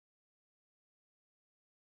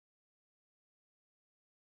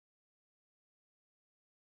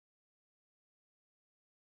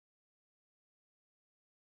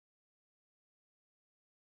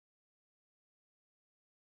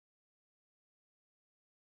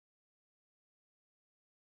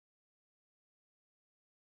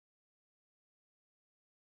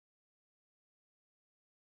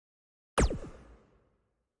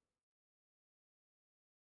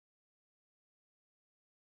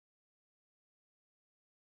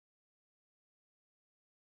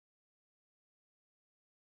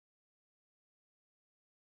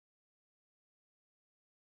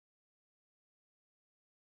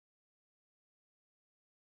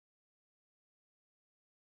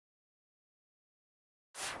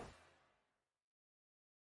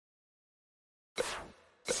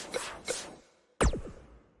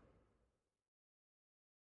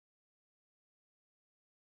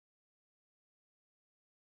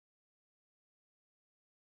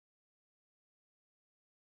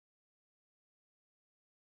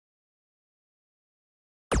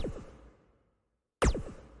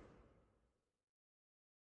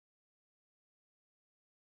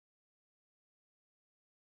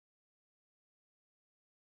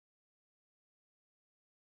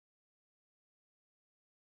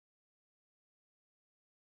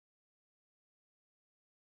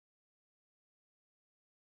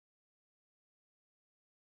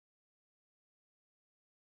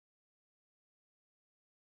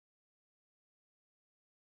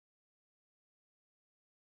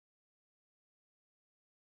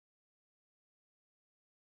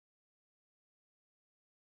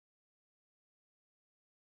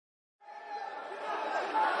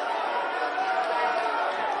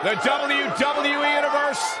The WWE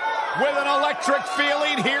Universe with an electric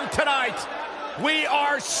feeling here tonight. We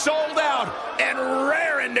are sold out and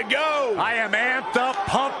raring to go. I am amped up,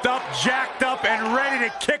 pumped up, jacked up, and ready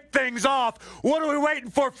to kick things off. What are we waiting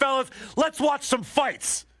for, fellas? Let's watch some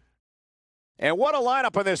fights. And what a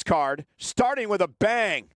lineup on this card, starting with a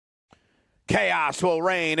bang. Chaos will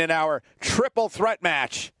reign in our triple threat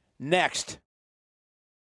match next.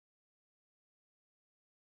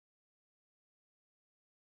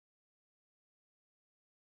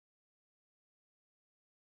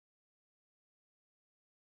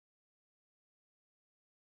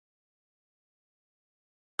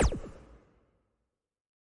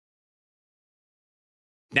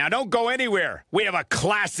 Now don't go anywhere. We have a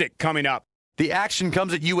classic coming up. The action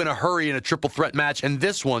comes at you in a hurry in a triple threat match, and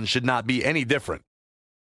this one should not be any different.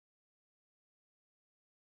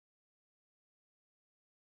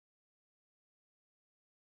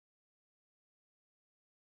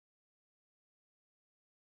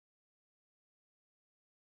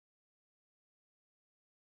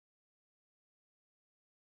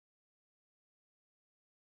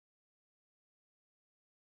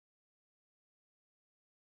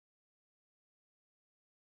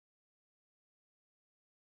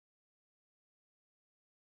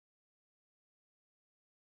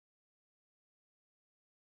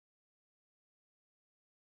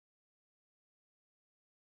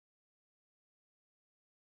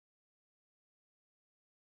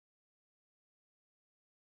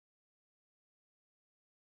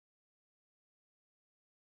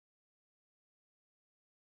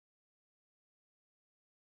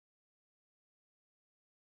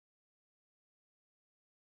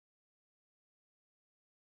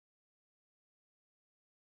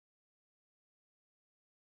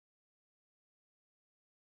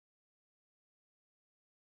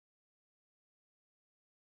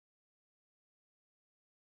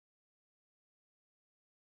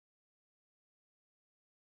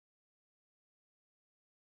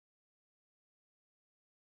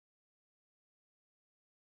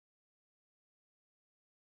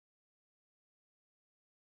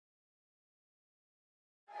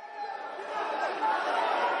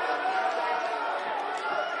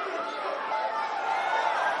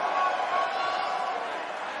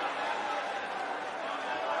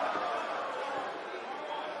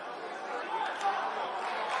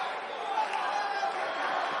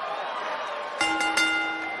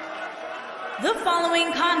 The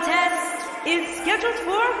following contest is scheduled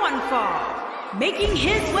for one fall. Making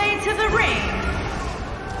his way to the ring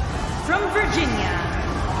from Virginia,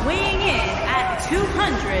 weighing in at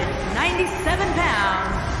 297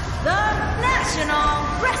 pounds, the National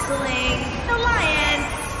Wrestling Alliance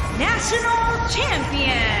National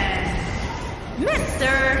Champion,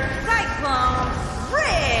 Mr. Cyclone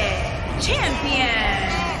Rick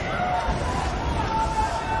Champion.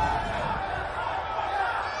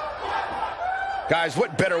 Guys,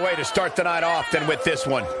 what better way to start the night off than with this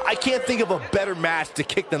one? I can't think of a better match to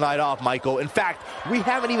kick the night off, Michael. In fact, we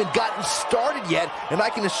haven't even gotten started yet, and I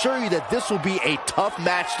can assure you that this will be a tough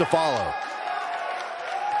match to follow.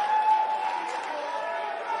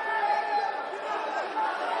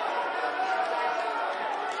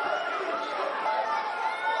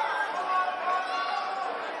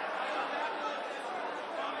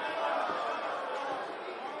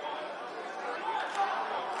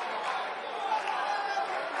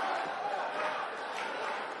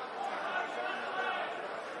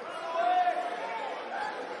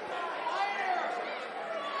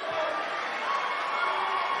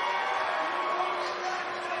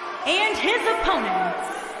 And his opponents,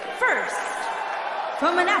 first,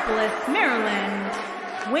 from Annapolis, Maryland,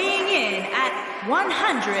 weighing in at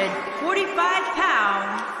 145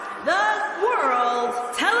 pounds, the World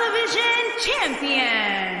Television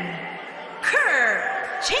Champion,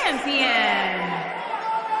 Kirk Champion.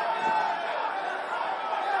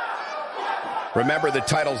 Remember, the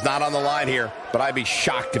title's not on the line here, but I'd be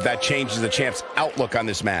shocked if that changes the champ's outlook on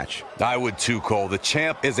this match. I would too, Cole. The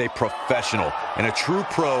champ is a professional, and a true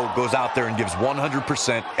pro goes out there and gives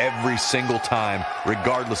 100% every single time,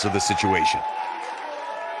 regardless of the situation.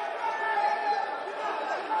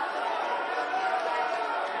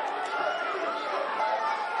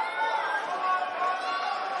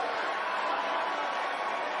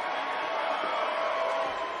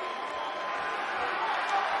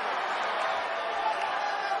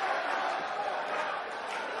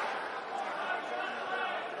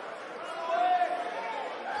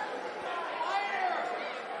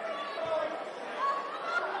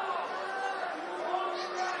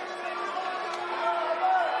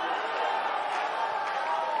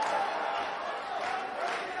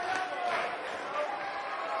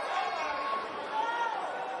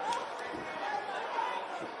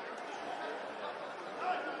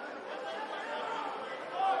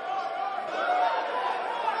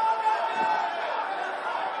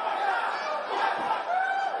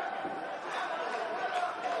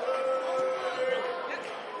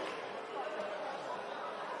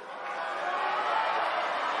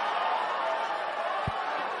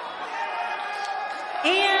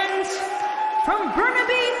 And from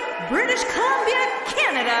Burnaby, British Columbia,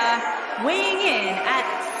 Canada, weighing in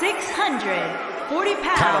at 640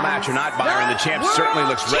 pounds. Title match or not, Byron, the champ certainly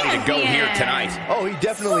looks ready to go here tonight. Oh, he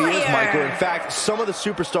definitely is, Michael. In fact, some of the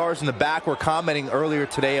superstars in the back were commenting earlier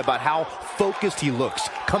today about how focused he looks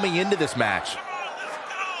coming into this match.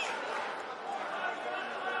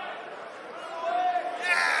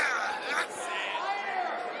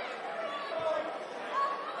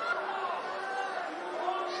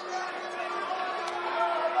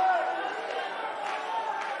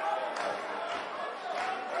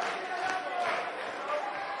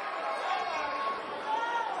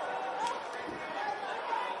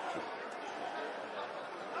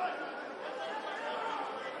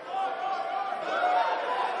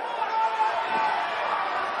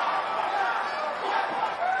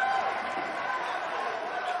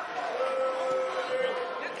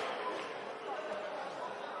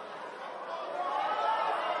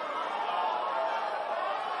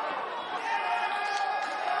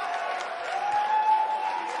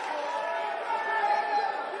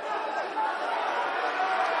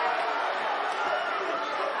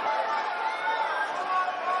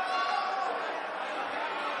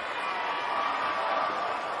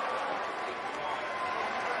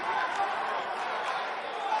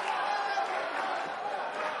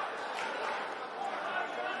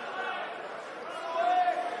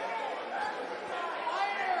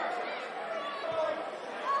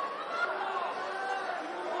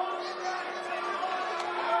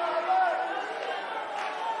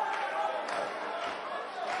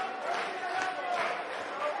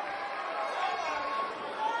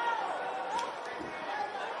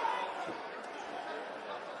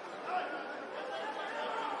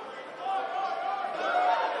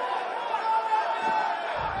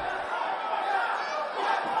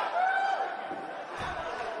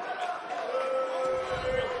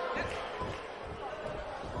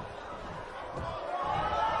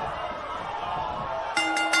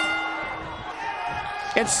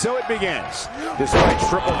 And so it begins. Despite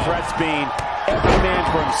triple threats being every man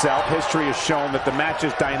for himself, history has shown that the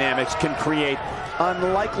match's dynamics can create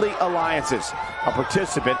unlikely alliances. A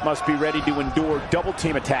participant must be ready to endure double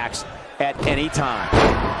team attacks at any time.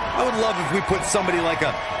 I would love if we put somebody like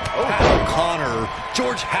a Pat O'Connor or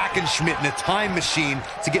George Hackenschmidt in a time machine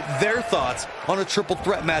to get their thoughts on a triple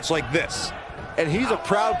threat match like this. And he's a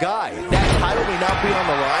proud guy. That title may not be on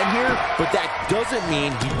the line here, but that doesn't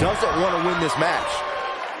mean he doesn't want to win this match.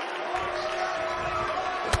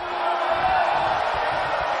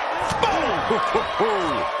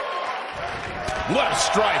 What a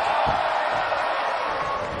strike.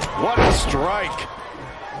 What a strike.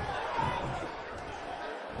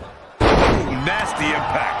 Nasty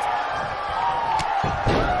impact.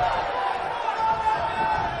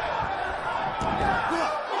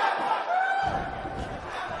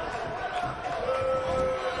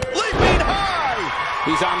 Leaping high.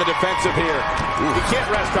 He's on the defensive here. He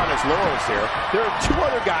can't rest on his laurels here. There are two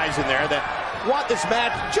other guys in there that want this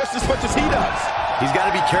match just as much as he does. He's got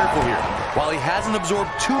to be careful here. While he hasn't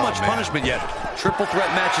absorbed too much punishment yet, triple threat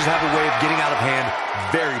matches have a way of getting out of hand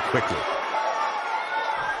very quickly.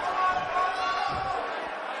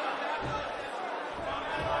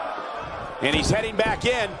 And he's heading back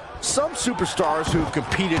in. Some superstars who've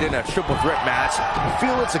competed in a triple threat match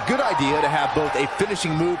feel it's a good idea to have both a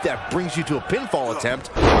finishing move that brings you to a pinfall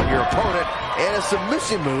attempt on your opponent and a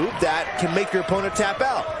submission move that can make your opponent tap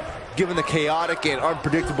out. Given the chaotic and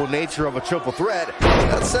unpredictable nature of a triple threat,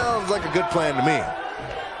 that sounds like a good plan to me.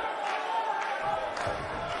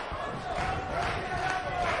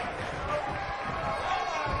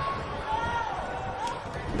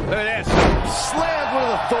 Look at this. Slammed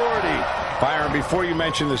with authority. Byron, before you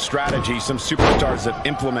mention the strategy some superstars have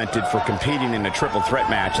implemented for competing in a triple threat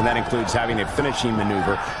match, and that includes having a finishing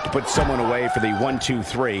maneuver to put someone away for the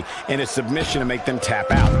 1-2-3 and a submission to make them tap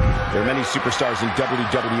out. There are many superstars in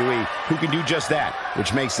WWE who can do just that,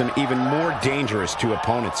 which makes them even more dangerous to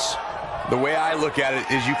opponents. The way I look at it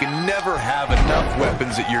is you can never have enough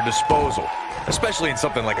weapons at your disposal, especially in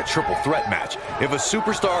something like a triple threat match. If a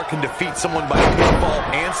superstar can defeat someone by pinfall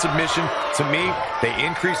and submission, to me, they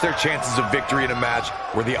increase their chances of victory in a match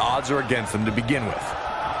where the odds are against them to begin with.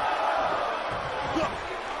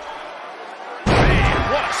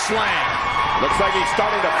 Man, what a slam. Looks like he's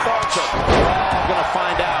starting to falter. We're all going to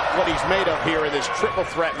find out what he's made of here in this triple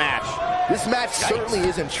threat match. This match certainly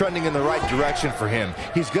isn't trending in the right direction for him.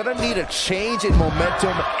 He's going to need a change in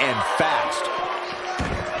momentum and fast.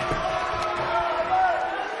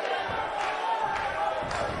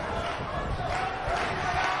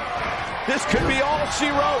 This could be all she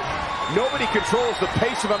wrote. Nobody controls the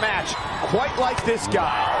pace of a match quite like this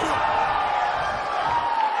guy.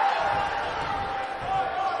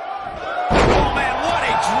 Oh, man, what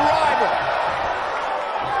a driver.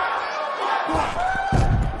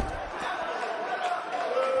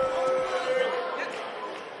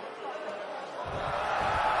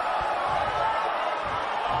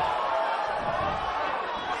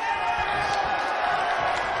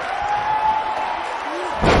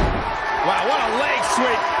 Wow, what a leg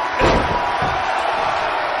sweep.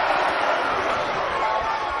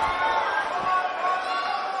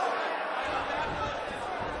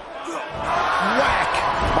 Whack!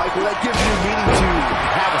 Michael, that gives you meaning to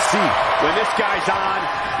have a seat. When this guy's on,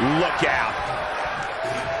 look out.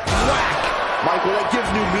 Whack! Michael, that gives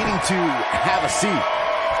new meaning to have a seat.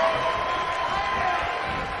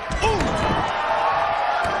 Ooh!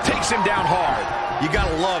 Takes him down hard. You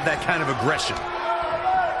gotta love that kind of aggression.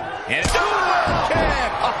 And Kick!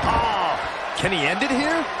 Can he end it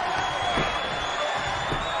here?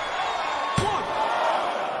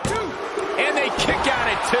 and they kick out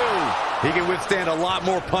at 2. He can withstand a lot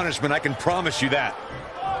more punishment, I can promise you that.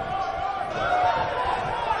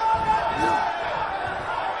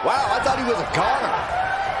 Wow, I thought he was a goner.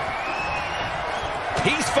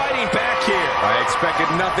 He's fighting back here. I expected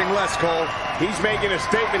nothing less, Cole. He's making a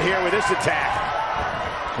statement here with this attack.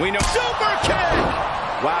 We know. Super kick!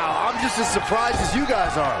 Wow, I'm just as surprised as you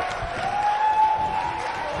guys are.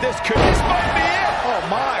 This might be it. Oh,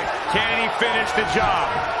 my. Can he finish the job?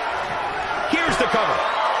 Here's the cover.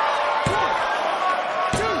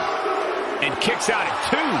 1, 2. And kicks out at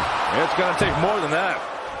 2. It's going to take more than that.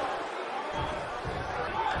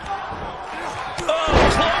 Oh,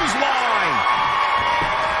 clothesline.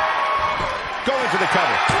 Going for the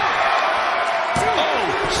cover. Oh,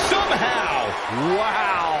 somehow. Wow.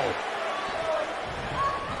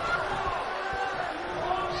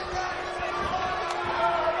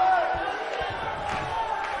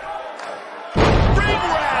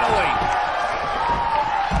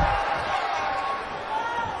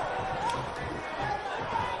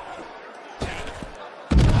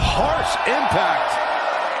 Impact.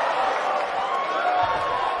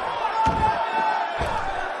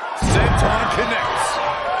 Senton connects.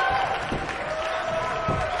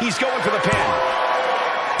 He's going for the pin.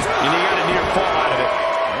 And he got a near fall out of it.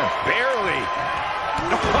 Yeah, barely.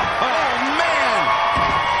 Oh, man.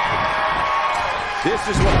 This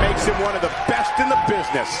is what makes him one of the best in the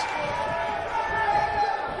business.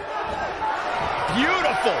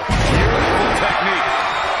 Beautiful. Beautiful technique.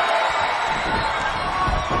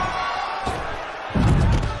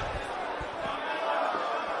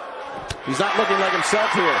 He's not looking like himself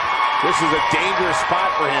here. This is a dangerous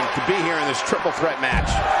spot for him to be here in this triple threat match.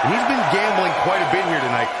 He's been gambling quite a bit here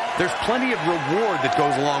tonight. There's plenty of reward that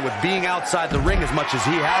goes along with being outside the ring as much as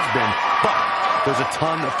he has been, but there's a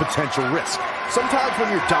ton of potential risk. Sometimes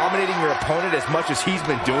when you're dominating your opponent as much as he's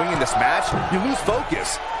been doing in this match, you lose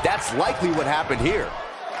focus. That's likely what happened here.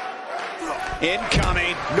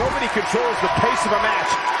 Incoming. Nobody controls the pace of a match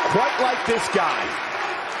quite like this guy.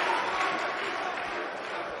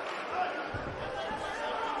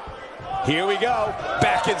 Here we go.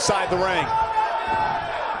 Back inside the ring.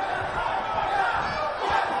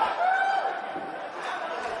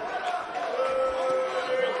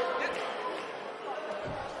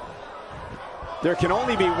 There can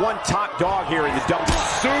only be one top dog here in the double.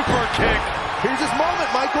 Super kick. Here's his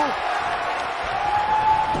moment, Michael.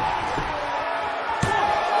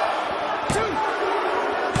 1, 2,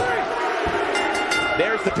 3.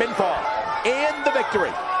 There's the pinfall and the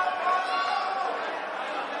victory.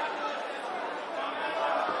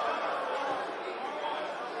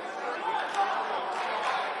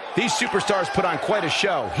 These superstars put on quite a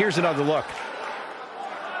show. Here's another look.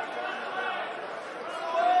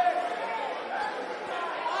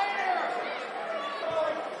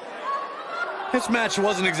 This match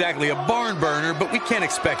wasn't exactly a barn burner, but we can't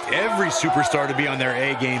expect every superstar to be on their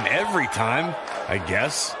A game every time, I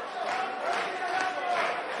guess.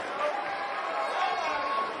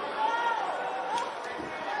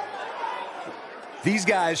 These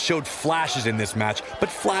guys showed flashes in this match, but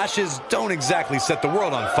flashes don't exactly set the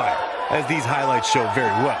world on fire, as these highlights show very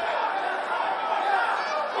well.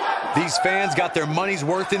 These fans got their money's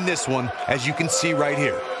worth in this one, as you can see right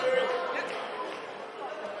here.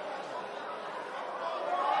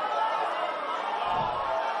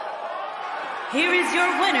 Here is your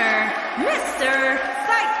winner, Mr.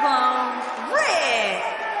 Cyclone Rick.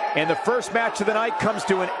 And the first match of the night comes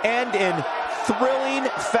to an end in thrilling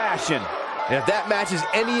fashion. And if that match is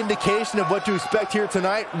any indication of what to expect here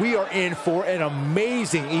tonight, we are in for an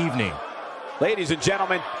amazing evening. Ladies and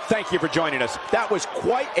gentlemen, thank you for joining us. That was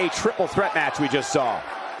quite a triple threat match we just saw.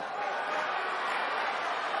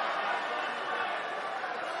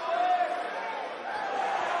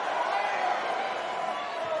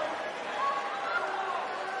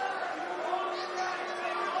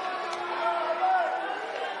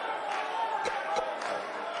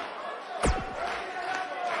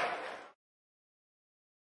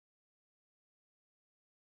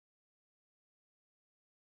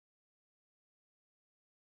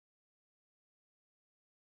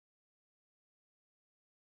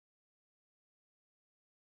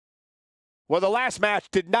 Well, the last match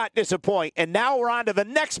did not disappoint, and now we're on to the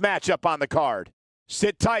next matchup on the card.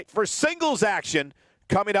 Sit tight for singles action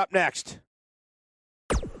coming up next.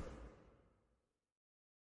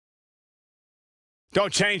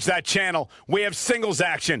 Don't change that channel. We have singles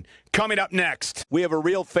action coming up next. We have a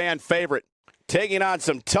real fan favorite taking on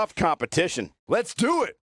some tough competition. Let's do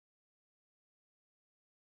it.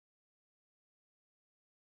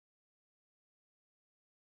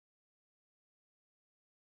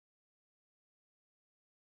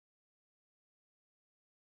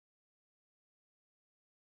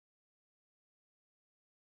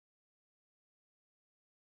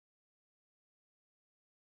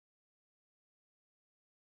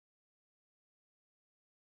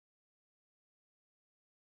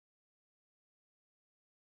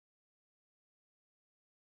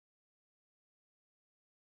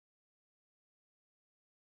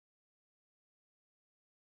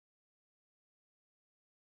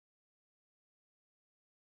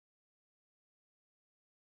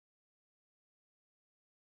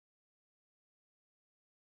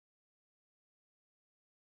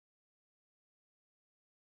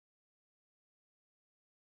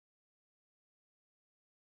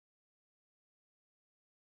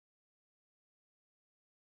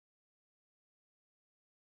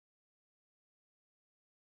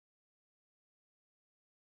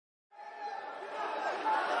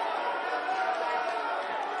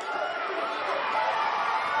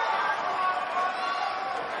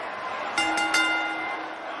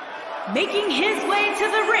 Making his way to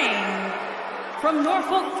the ring from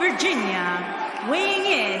Norfolk, Virginia, weighing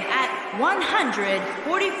in at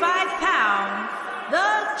 145 pounds,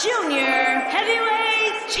 the Junior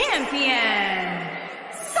Heavyweight Champion,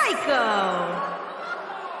 Psycho.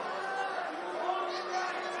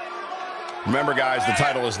 Remember, guys, the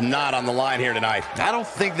title is not on the line here tonight. I don't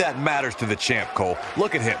think that matters to the champ, Cole.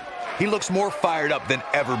 Look at him. He looks more fired up than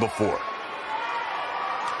ever before.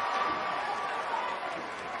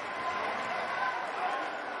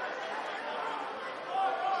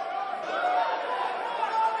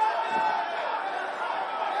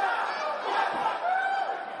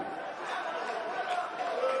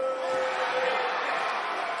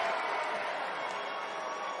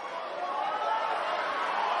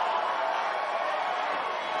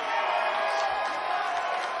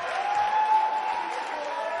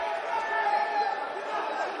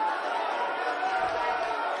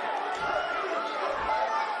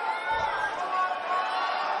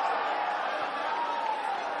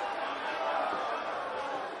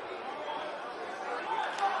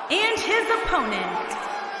 And his opponent,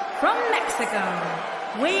 from Mexico,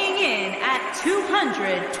 weighing in at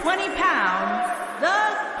 220 pounds,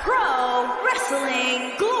 the Pro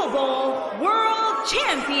Wrestling Global World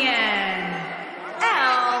Champion,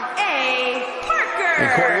 L.A. Parker. And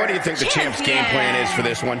Corey, what do you think the champ's game plan is for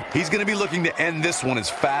this one? He's going to be looking to end this one as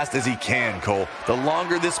fast as he can, Cole. The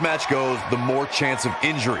longer this match goes, the more chance of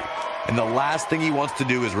injury. And the last thing he wants to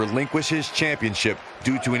do is relinquish his championship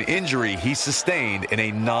due to an injury he sustained in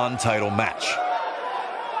a non-title match.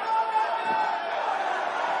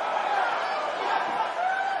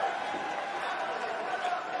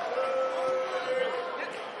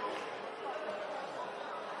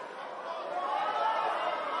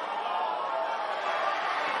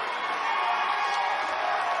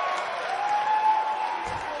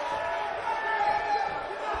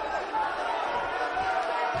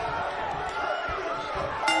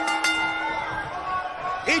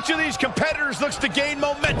 Each of these competitors looks to gain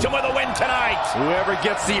momentum with a win tonight. Whoever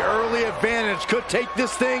gets the early advantage could take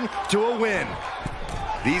this thing to a win.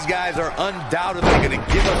 These guys are undoubtedly going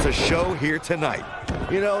to give us a show here tonight.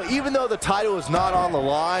 You know, even though the title is not on the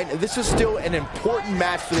line, this is still an important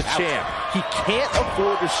match for the champ. He can't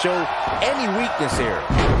afford to show any weakness here.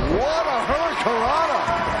 What a hurricanrana!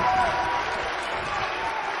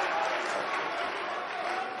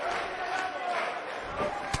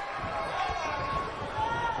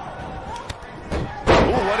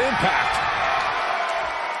 What impact.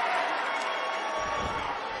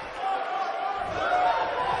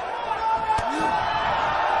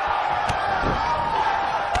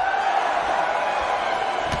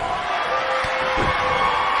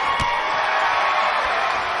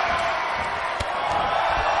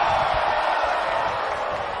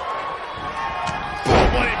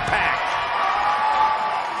 What impact.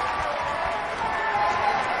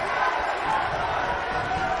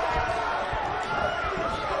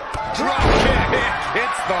 Drop kick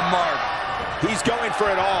hits the mark. He's going for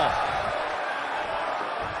it all.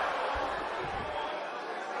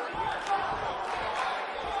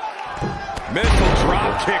 Missile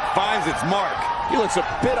drop kick finds its mark. He looks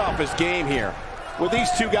a bit off his game here. With these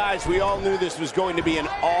two guys, we all knew this was going to be an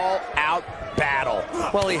all-out battle.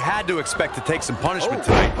 Well, he had to expect to take some punishment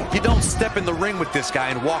tonight. You don't step in the ring with this guy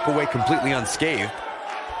and walk away completely unscathed.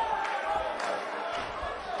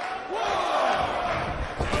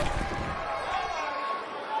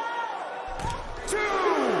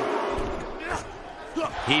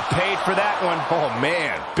 He paid for that one. Oh,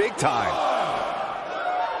 man, big time.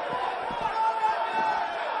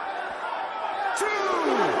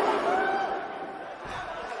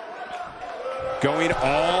 Going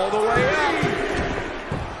all the way up.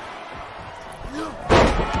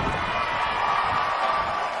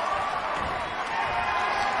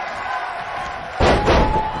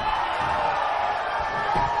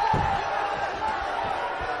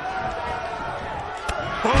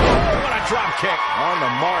 Oh, what a drop kick. On the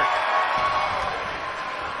mark.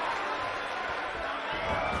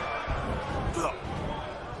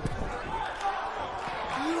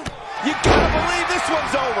 You gotta believe this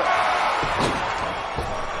one's over.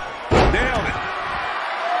 Nailed it.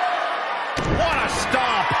 What a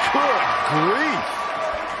stomp. Good grief.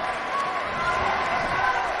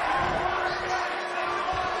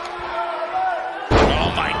 Oh,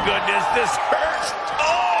 my goodness. This hurts.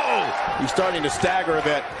 Oh! He's starting to stagger a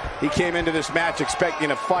bit. He came into this match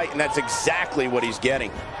expecting a fight, and that's exactly what he's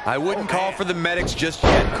getting. I wouldn't call for the medics just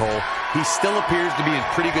yet, Cole. He still appears to be in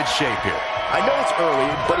pretty good shape here. I know it's early,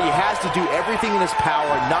 but he has to do everything in his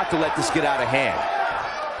power not to let this get out of hand.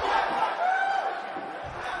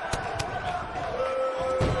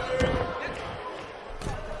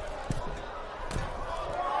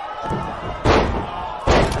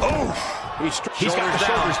 He's got the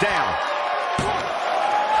shoulders down.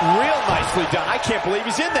 Real nicely done. I can't believe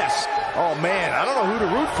he's in this. Oh, man, I don't know who to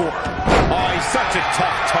root for. Oh, he's such a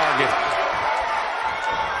tough target.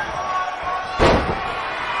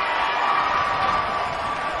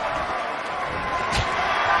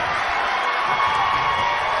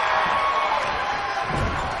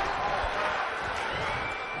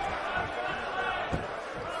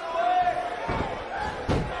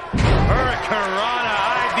 Hurricanrana,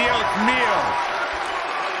 ay Dios mío.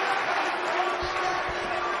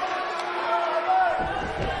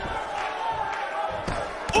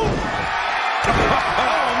 Oh,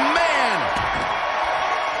 man.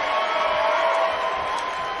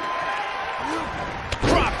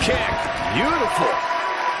 Drop kick. Beautiful.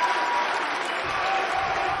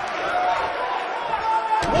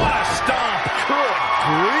 What a stomp. Good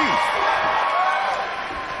grief.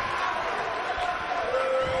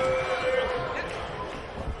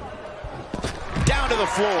 Down to the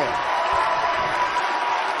floor.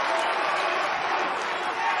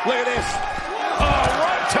 Look at this. Oh,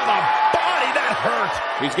 right to the body. That hurt.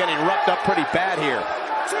 He's getting roughed up pretty bad here.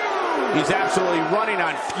 He's absolutely running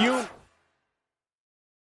on fumes.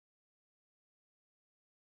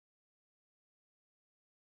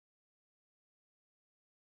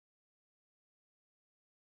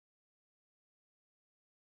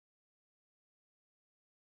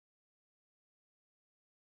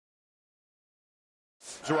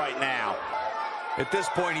 right now. At this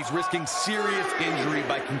point, he's risking serious injury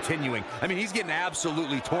by continuing. I mean, he's getting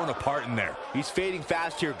absolutely torn apart in there. He's fading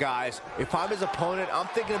fast here, guys. If I'm his opponent, I'm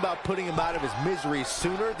thinking about putting him out of his misery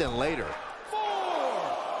sooner than later.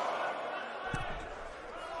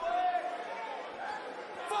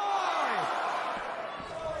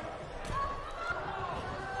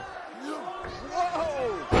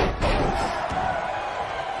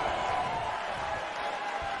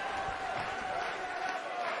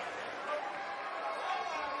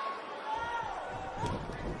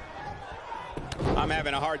 I'm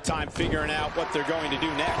having a hard time figuring out what they're going to do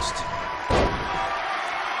next.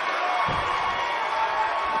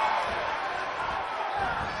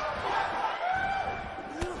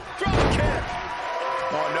 Drop kick.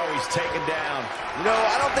 Oh, no, he's taken down. You know,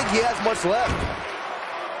 I don't think he has much left.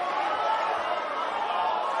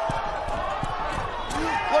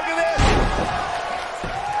 Look at this.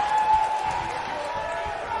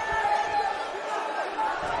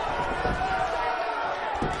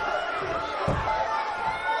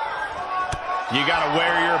 You got to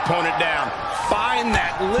wear your opponent down. Find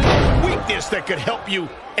that little weakness that could help you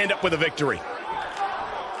end up with a victory.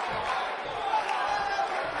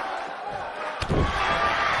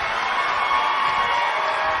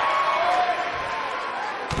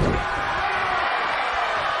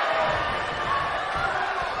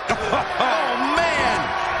 Oh, man!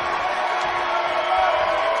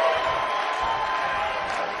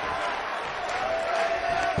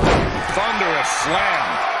 Thunderous slam.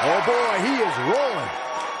 Oh boy, he is rolling.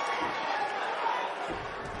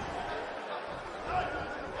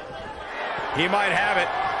 He might have it.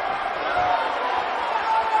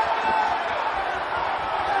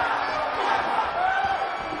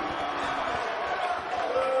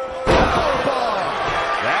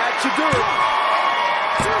 That should do it.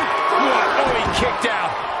 Oh, he kicked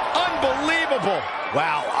out. Unbelievable.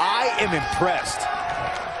 Wow, I am impressed.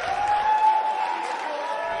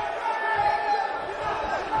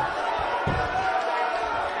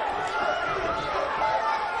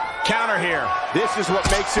 Counter here. This is what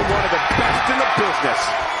makes him one of the best in the business.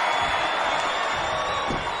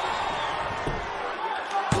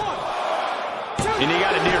 And he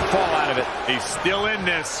got a near fall out of it. He's still in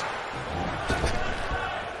this.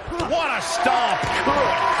 What a stomp.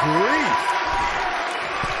 Good grief.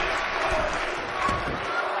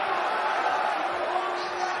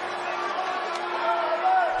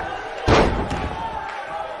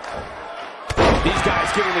 These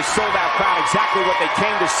guys giving this sold-out crowd exactly what they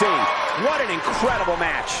came to see. What an incredible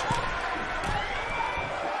match.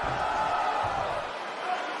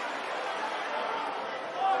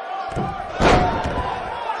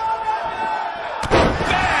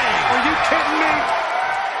 Bang! Are you kidding me?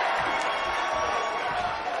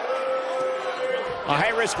 A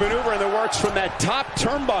high-risk maneuver in the works from that top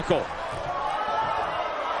turnbuckle.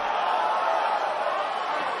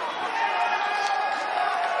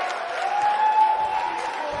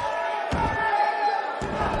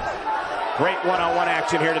 Great one-on-one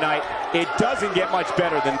action here tonight. It doesn't get much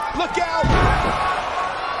better than... Look out!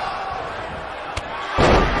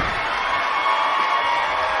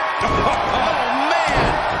 Oh,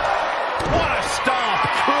 man. What a stomp.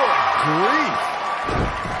 Good grief.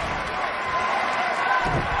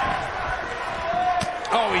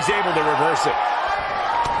 Oh, he's able to reverse it.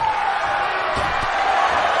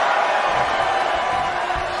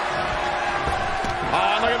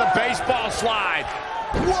 Oh, look at the baseball slide.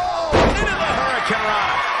 Whoa! Into the Hurricane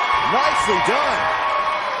Rana. Nicely done.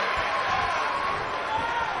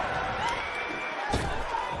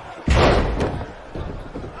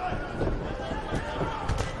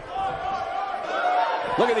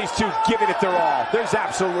 Look at these two giving it their all. There's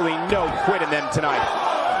absolutely no quit in them tonight.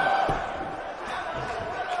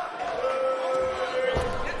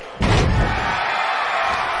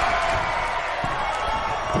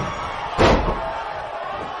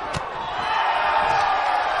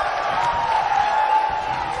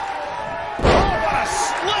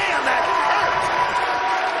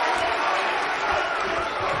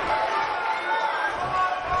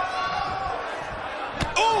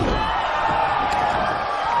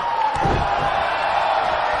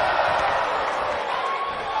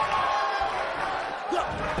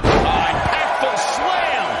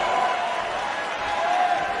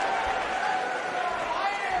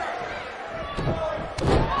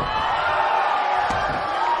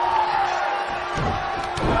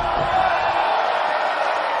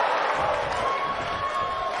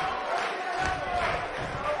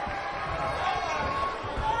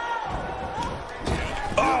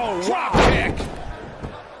 Drop kick.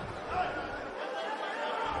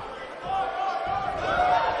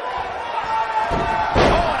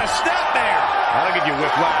 That'll give you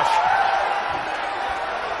whiplash.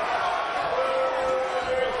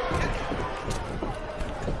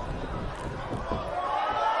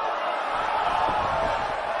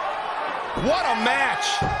 What a match!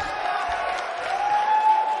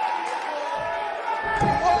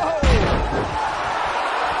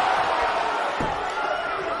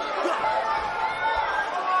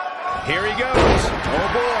 Here he goes. Oh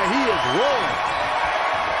boy, he is rolling.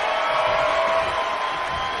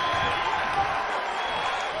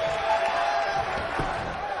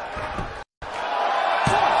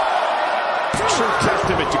 True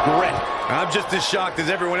testament to grit. I'm just as shocked as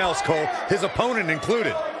everyone else, Cole, his opponent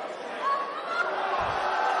included.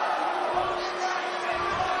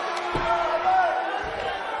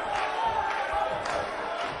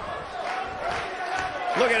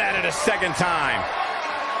 Looking at it a second time.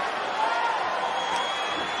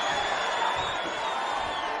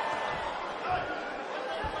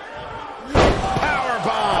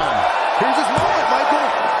 Powerbomb. Here's his moment, Michael.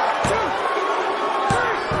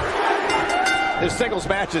 This singles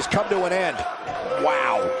match has come to an end.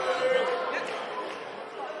 Wow.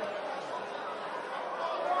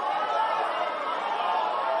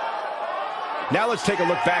 Now let's take a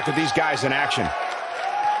look back at these guys in action.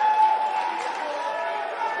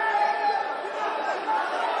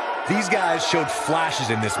 These guys showed flashes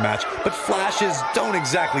in this match, but flashes don't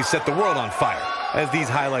exactly set the world on fire, as these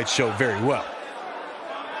highlights show very well.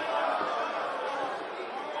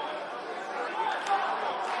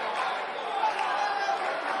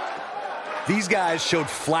 These guys showed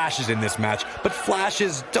flashes in this match, but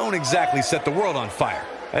flashes don't exactly set the world on fire,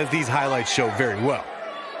 as these highlights show very well.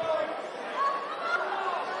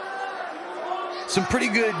 Some pretty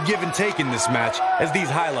good give and take in this match, as these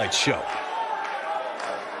highlights show.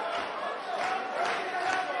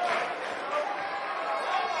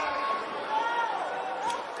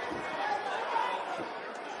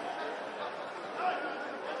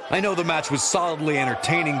 I know the match was solidly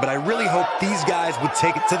entertaining, but I really hope these guys would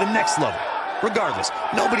take it to the next level. Regardless,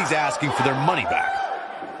 nobody's asking for their money back.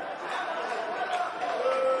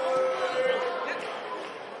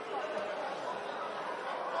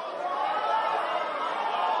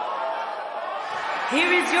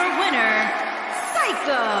 Here is your winner,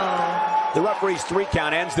 Psycho. The referee's 3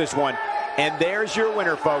 count ends this one. And there's your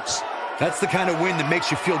winner, folks. That's the kind of win that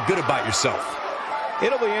makes you feel good about yourself.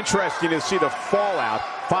 It'll be interesting to see the fallout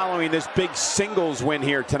following this big singles win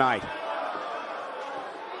here tonight.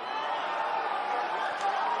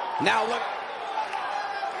 Now look.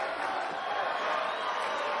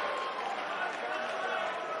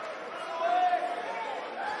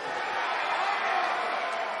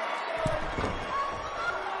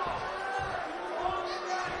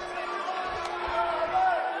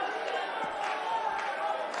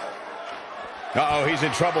 Uh-oh, he's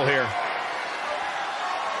in trouble here.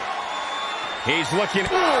 He's looking.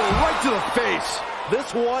 Ooh, right to the face.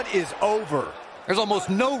 This one is over. There's almost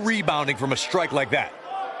no rebounding from a strike like that.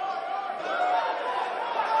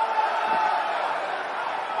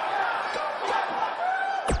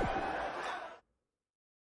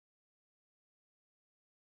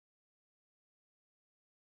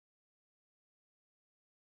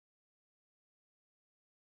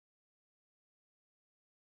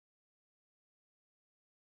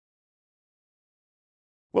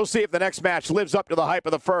 We'll see if the next match lives up to the hype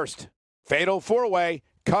of the first. Fatal 4-way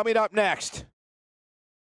coming up next.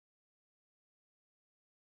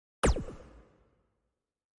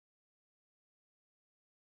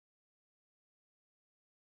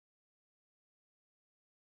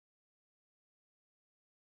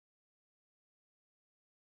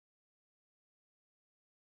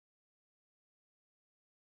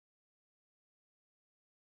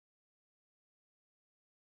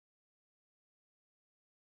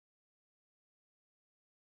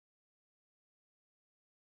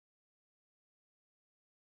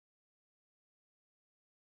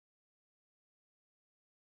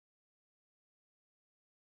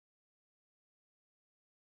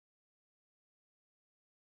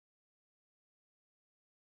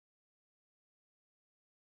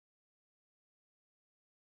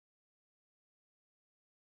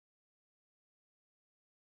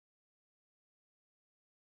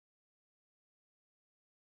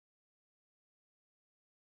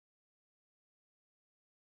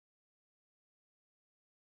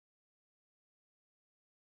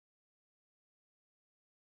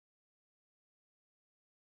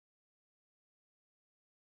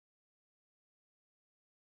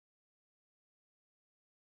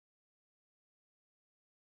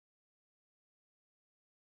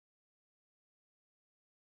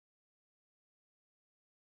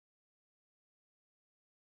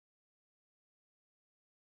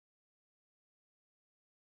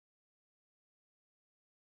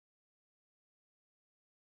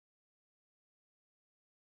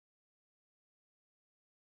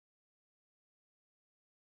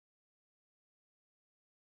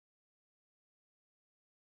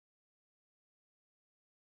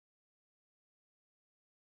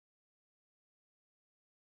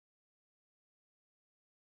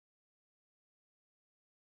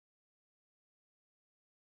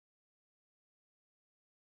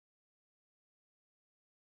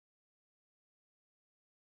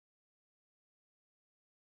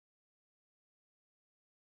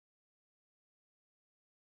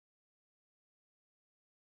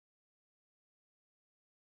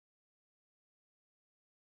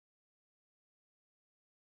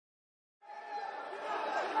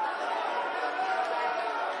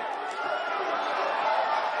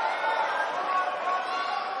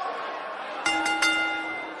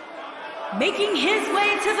 Making his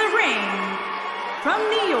way to the ring from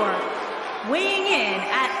New York, weighing in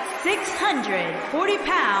at 640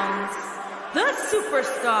 pounds, the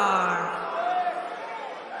Superstar.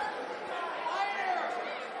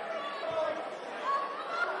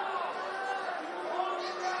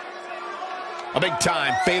 A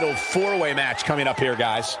big-time fatal four-way match coming up here,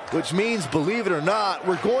 guys. Which means, believe it or not,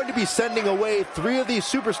 we're going to be sending away 3 of these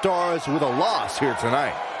superstars with a loss here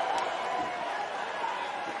tonight.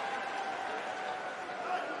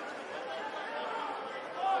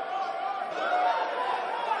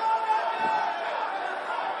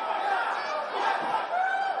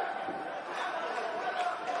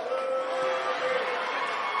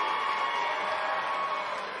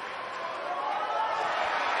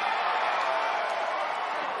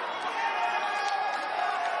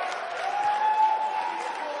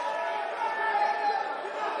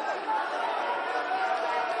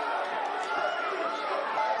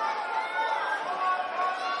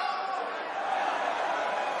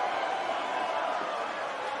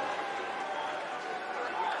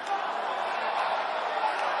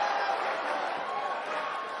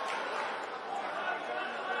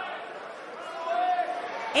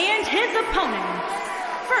 And his opponents,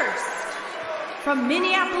 first, from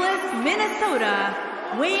Minneapolis, Minnesota,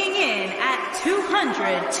 weighing in at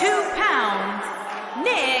 202 pounds,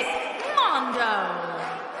 Nick Mondo.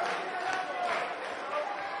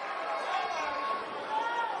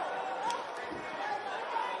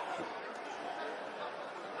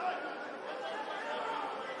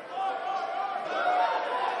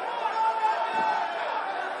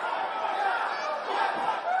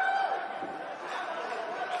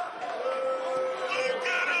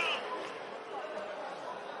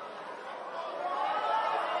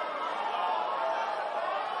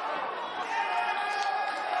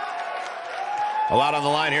 A lot on the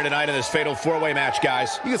line here tonight in this fatal four-way match,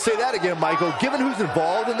 guys. You can say that again, Michael. Given who's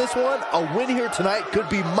involved in this one, a win here tonight could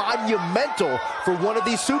be monumental for one of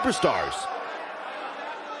these superstars.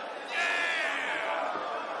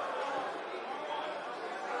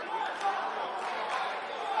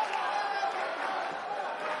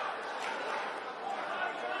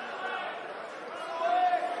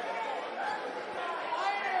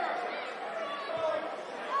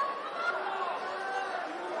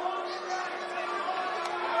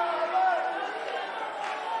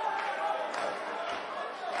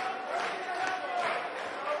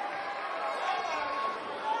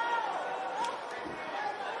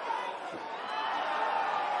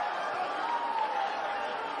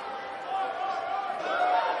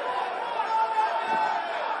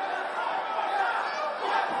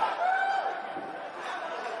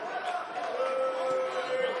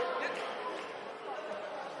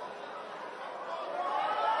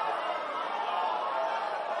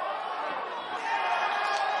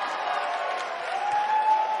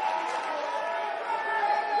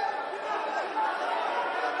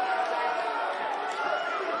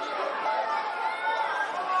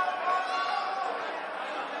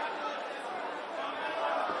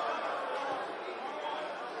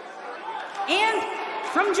 And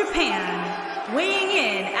from Japan, weighing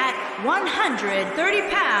in at 130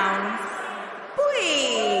 pounds,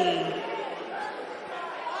 Bui.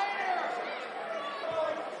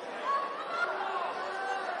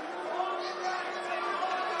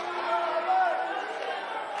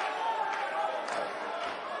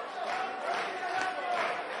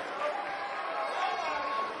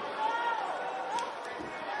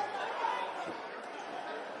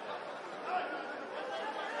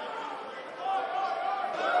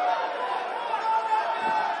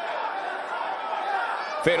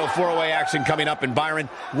 Fatal four-way action coming up. And Byron,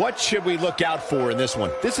 what should we look out for in this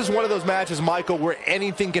one? This is one of those matches, Michael, where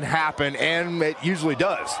anything can happen, and it usually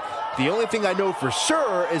does. The only thing I know for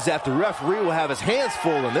sure is that the referee will have his hands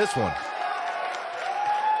full in this one.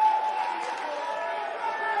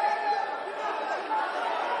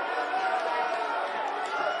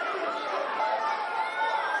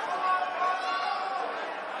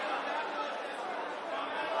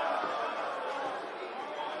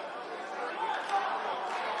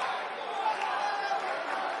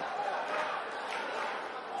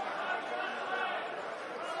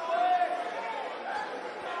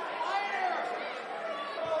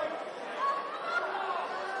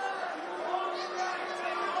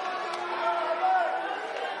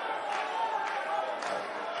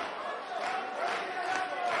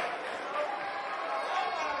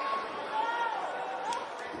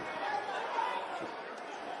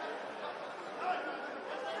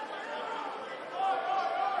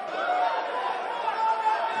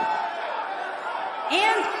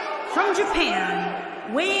 And from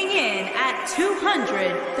Japan, weighing in at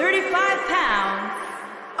 235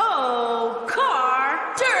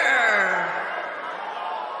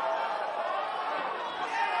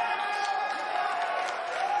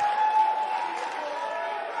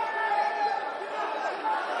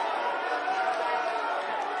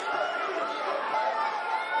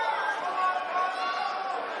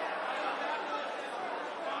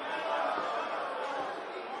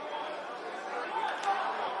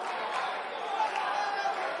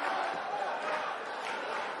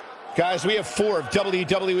 Guys, we have 4 of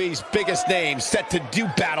WWE's biggest names set to do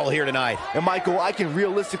battle here tonight. And Michael, I can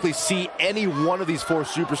realistically see any one of these 4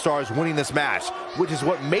 superstars winning this match, which is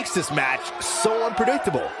what makes this match so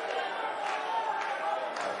unpredictable.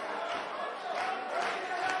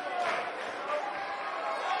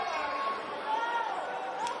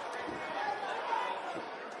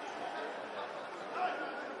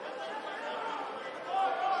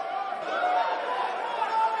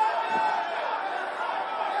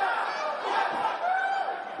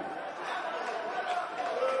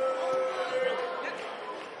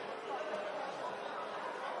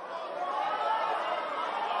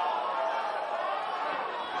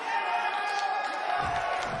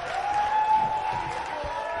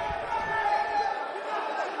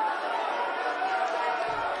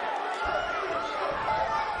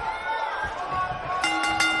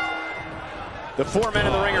 The 4 men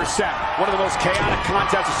in the ring are set. One of the most chaotic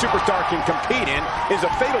contests a superstar can compete in is a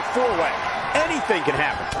fatal 4-way. Anything can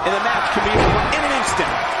happen, and the match can be over in an instant.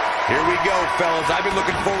 Here we go, fellas. I've been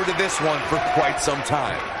looking forward to this one for quite some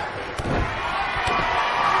time.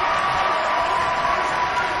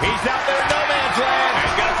 He's out there in no man's land.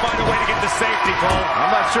 He's got to find a way to get to safety, Cole. I'm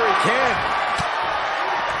not sure he can.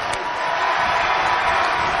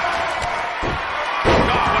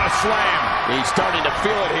 Oh, what a slam. He's starting to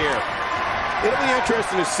feel it here. It'll be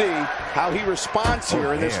interesting to see how he responds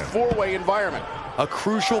here in this 4-way environment. A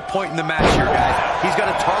crucial point in the match here, guys. He's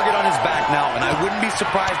got a target on his back now, and I wouldn't be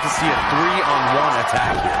surprised to see a 3-on-1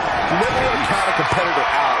 attack here. You never really count a competitor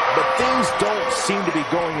out, but things don't seem to be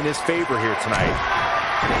going in his favor here tonight.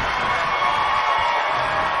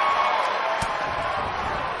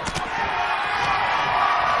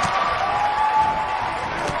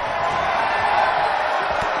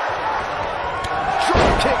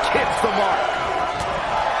 Drop kick hits the mark.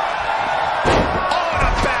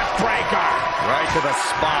 Right to the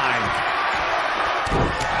spine.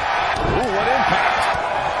 Ooh, what impact.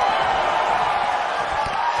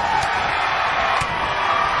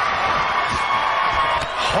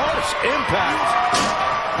 Harsh impact.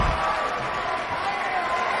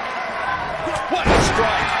 What a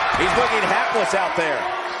strike. He's looking hapless out there.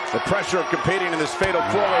 The pressure of competing in this fatal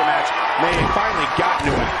 4-way match may have finally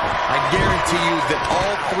gotten to him. I guarantee you that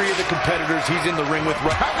all 3 of the competitors he's in the ring with...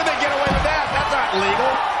 How can they get away with that? That's not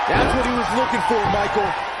legal. That's what he was looking for, Michael.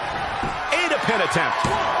 And a pin attempt.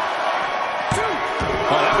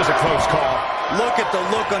 Oh, that was a close call. Look at the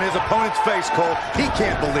look on his opponent's face, Cole. He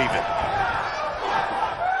can't believe it.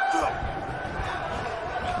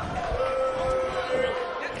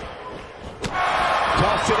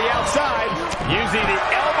 Toss to the outside. Using the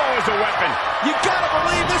elbow as a weapon. You gotta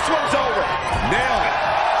believe this one's over. Nailed it.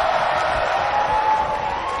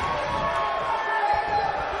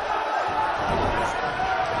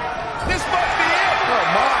 This must be it. Oh,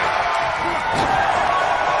 my.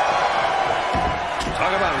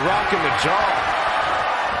 Talk about rocking the jaw.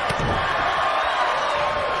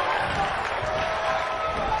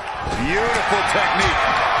 Beautiful technique.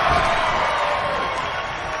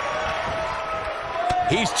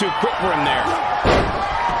 He's too quick for him there.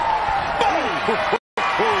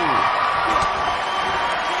 Boom.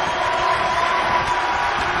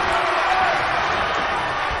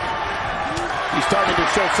 He's starting to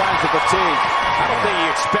show signs of fatigue. I don't think he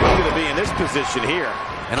expected to be in this position here.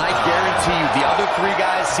 And I guarantee you the other 3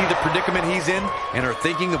 guys see the predicament he's in and are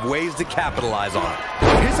thinking of ways to capitalize on it.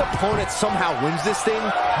 If his opponent somehow wins this thing,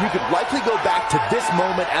 you could likely go back to this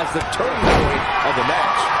moment as the turning point of the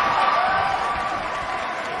match.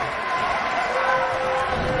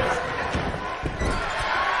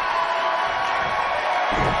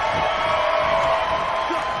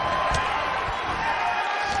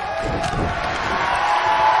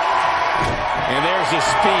 And there's his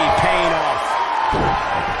speed paying off.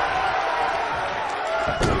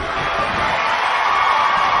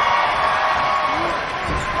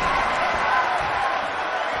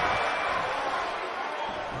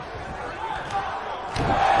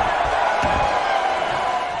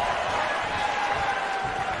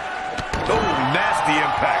 Oh, nasty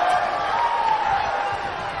impact.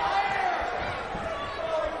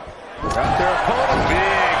 Got their opponent.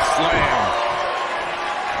 Big slam.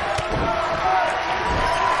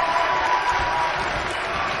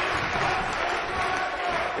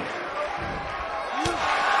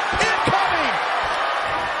 Incoming!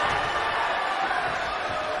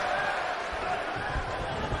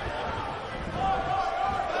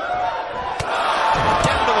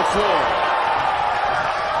 Down to the floor.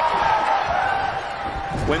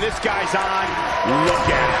 When this guy's on, look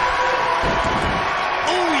at it.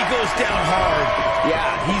 Oh, he goes down hard. Yeah,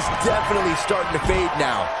 he's definitely starting to fade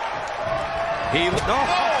now. He goes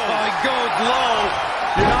low.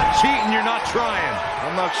 You're not cheating, you're not trying.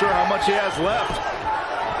 I'm not sure how much he has left.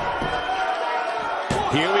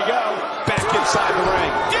 Here we go. Back inside the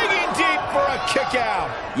ring. Digging deep for a kick out.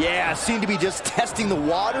 Yeah, seemed to be just testing the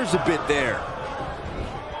waters a bit there.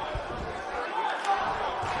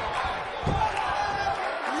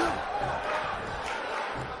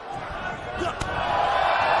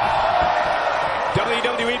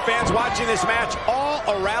 WWE fans watching this match all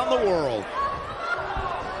around the world.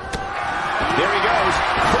 There he goes,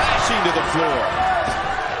 crashing to the floor.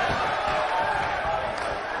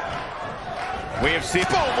 We have seen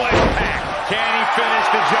boom, what impact. Can he finish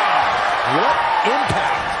the job? What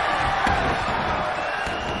impact!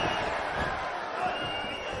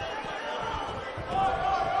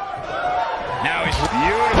 Now he's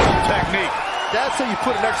beautiful technique. That's how you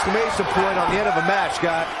put an exclamation point on the end of a match,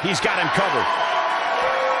 Scott. He's got him covered.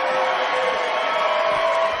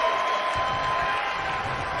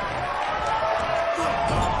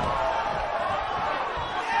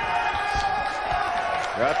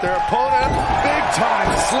 Got their opponent. Big time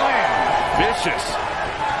slam. Vicious.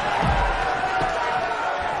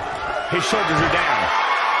 His shoulders are down.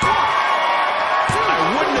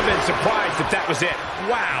 I wouldn't have been surprised if that was it.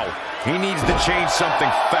 Wow. He needs to change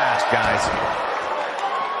something fast, guys.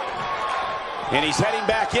 And he's heading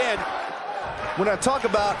back in. When I talk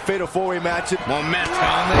about fatal four-way matches, Momentum.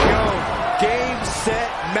 Down they go. game, set,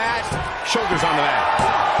 match. Shoulders on the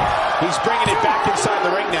mat. He's bringing it back inside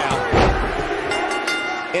the ring now.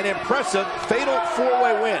 An impressive fatal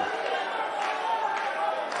four-way win.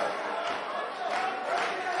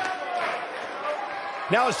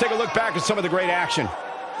 Now let's take a look back at some of the great action.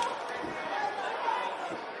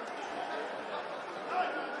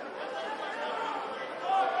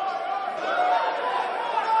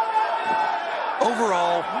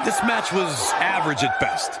 Overall, this match was average at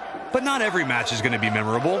best. But not every match is going to be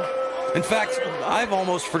memorable. In fact, I've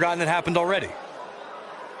almost forgotten it happened already.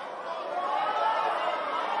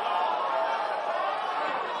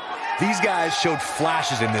 These guys showed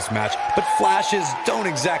flashes in this match, but flashes don't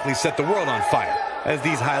exactly set the world on fire, as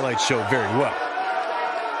these highlights show very well.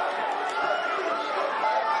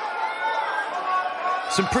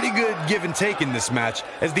 Some pretty good give and take in this match,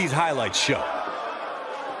 as these highlights show.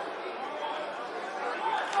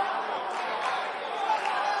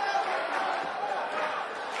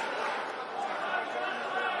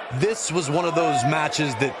 This was one of those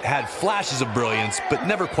matches that had flashes of brilliance, but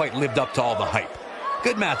never quite lived up to all the hype.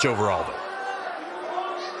 Good match overall, though.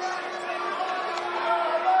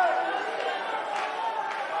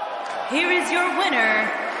 Here is your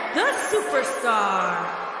winner, the Superstar.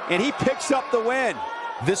 And he picks up the win.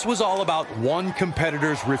 This was all about one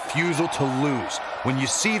competitor's refusal to lose. When you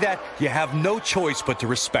see that, you have no choice but to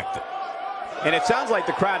respect it. And it sounds like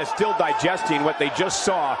the crowd is still digesting what they just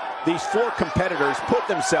saw these four competitors put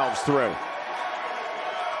themselves through.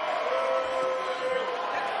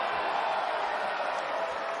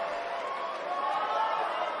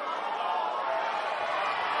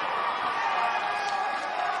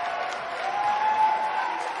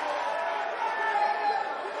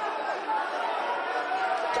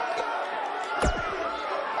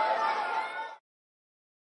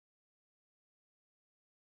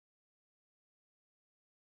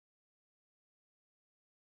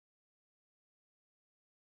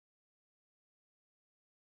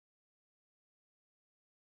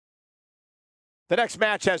 The next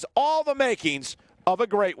match has all the makings of a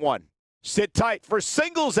great one. Sit tight for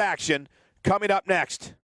singles action coming up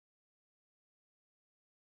next.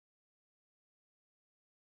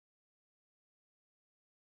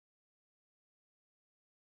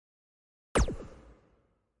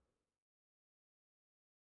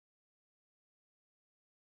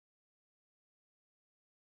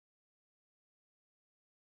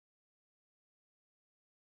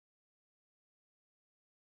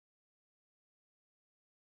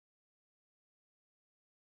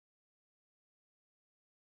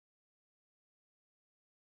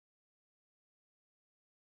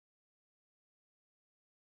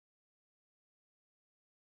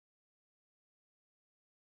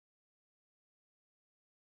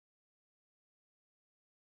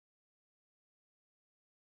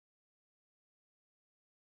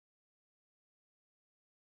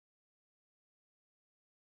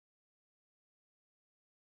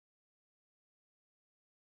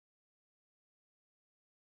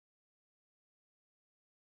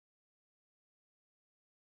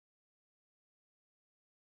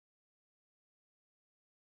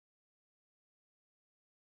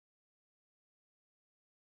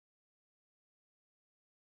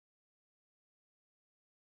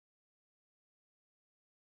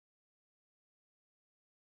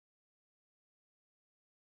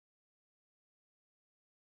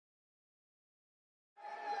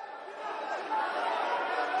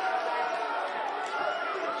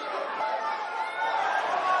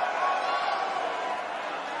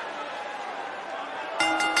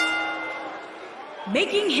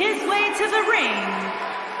 Making his way to the ring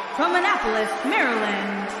from Annapolis,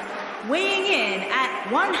 Maryland, weighing in at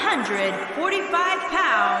 145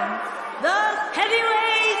 pounds, the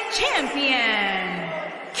heavyweight champion,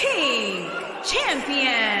 King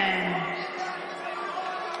Champion.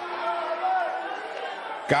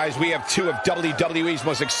 Guys, we have two of WWE's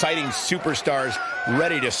most exciting superstars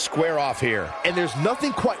ready to square off here. And there's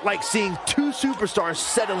nothing quite like seeing two superstars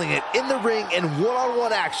settling it in the ring in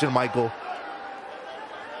one-on-one action, Michael.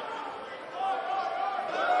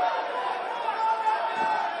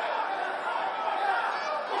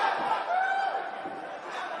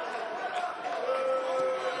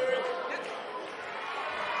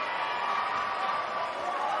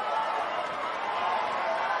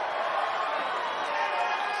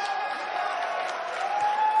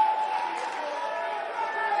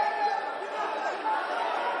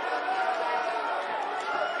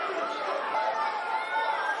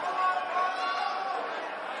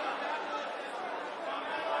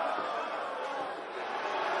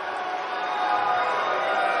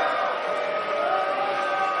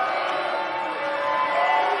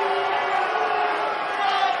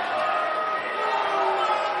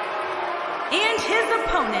 And his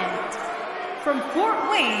opponent, from Fort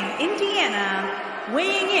Wayne, Indiana,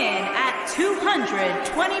 weighing in at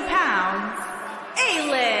 220 pounds,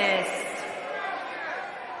 A-List.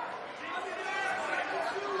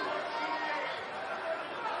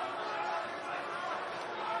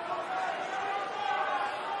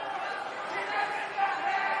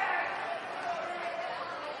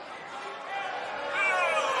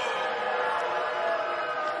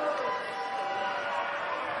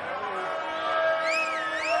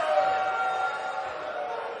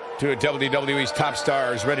 Two of WWE's top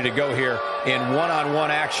stars ready to go here in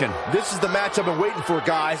one-on-one action. This is the match I've been waiting for,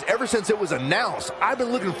 guys. Ever since it was announced, I've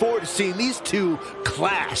been looking forward to seeing these two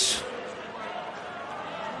clash.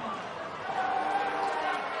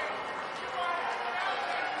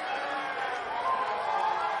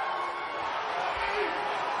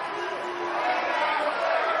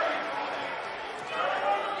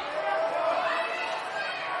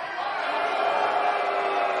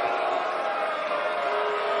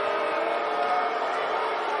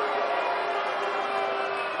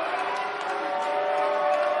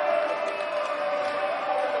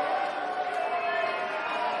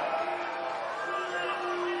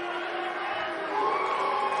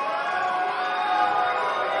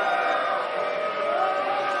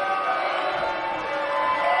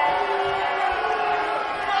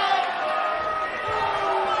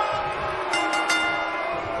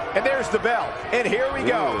 And there's the bell. And here we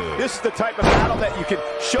go. This is the type of battle that you can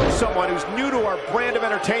show someone who's new to our brand of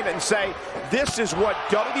entertainment and say, this is what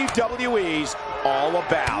WWE's all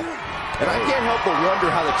about. And I can't help but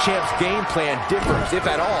wonder how the champ's game plan differs, if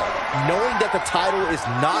at all, knowing that the title is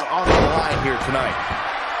not on the line here tonight.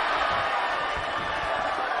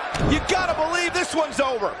 You gotta believe this one's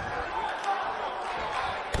over.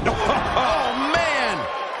 Oh, man!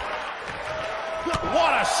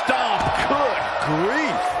 What a stomp! Good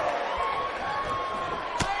grief.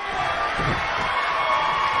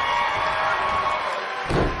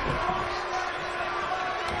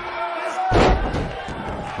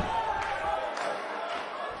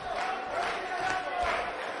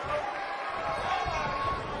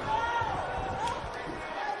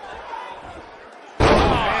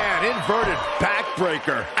 Inverted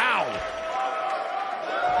backbreaker. Ow!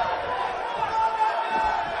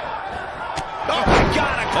 Oh my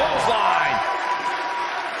God, a clothesline!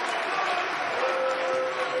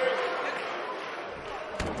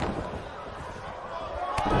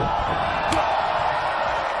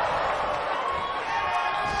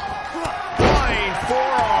 Flying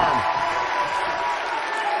forearm.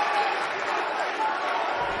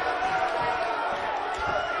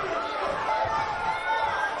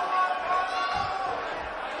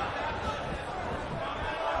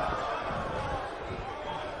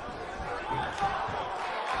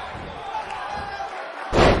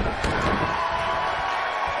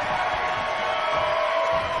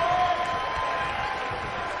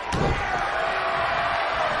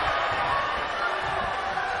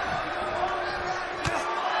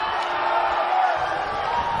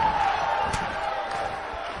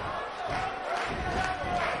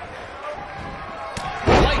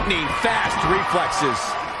 Fast reflexes.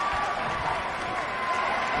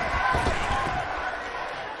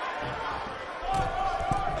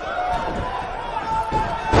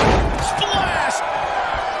 Splash!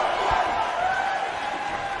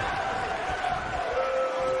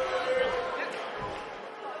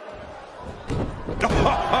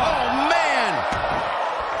 Oh, man!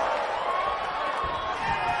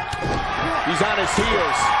 He's on his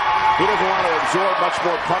heels. He doesn't want to absorb much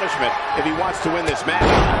more punishment if he wants to win this match.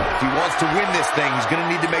 If he wants to win this thing, he's going to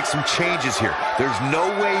need to make some changes here. There's no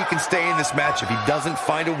way he can stay in this match if he doesn't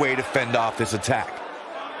find a way to fend off this attack.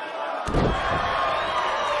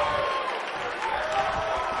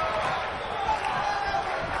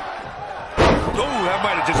 Oh, that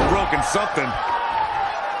might have just broken something.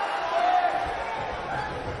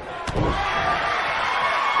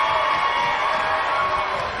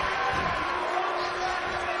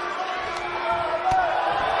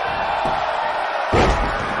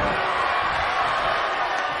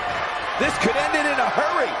 This could end it in a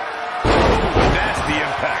hurry. Nasty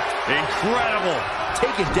impact. Incredible.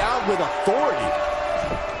 Taken down with authority.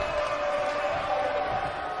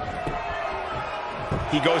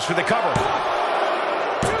 He goes for the cover.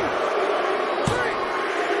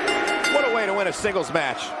 What a way to win a singles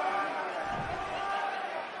match.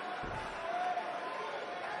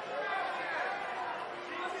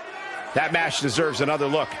 That match deserves another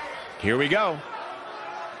look. Here we go.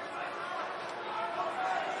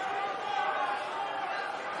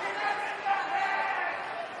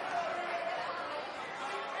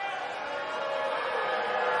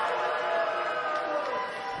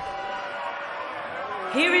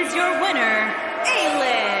 Here is your winner,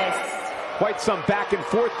 A-List. Quite some back and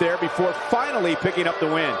forth there before finally picking up the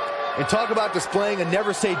win. And talk about displaying a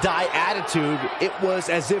never say die attitude. It was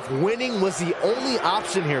as if winning was the only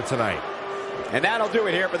option here tonight. And that'll do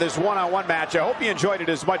it here for this one-on-one match. I hope you enjoyed it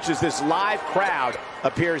as much as this live crowd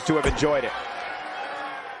appears to have enjoyed it.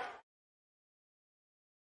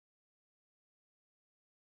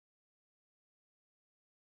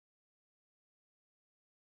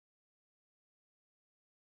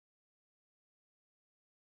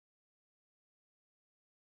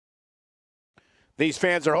 These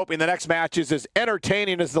fans are hoping the next match is as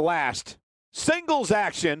entertaining as the last. Singles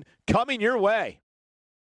action coming your way.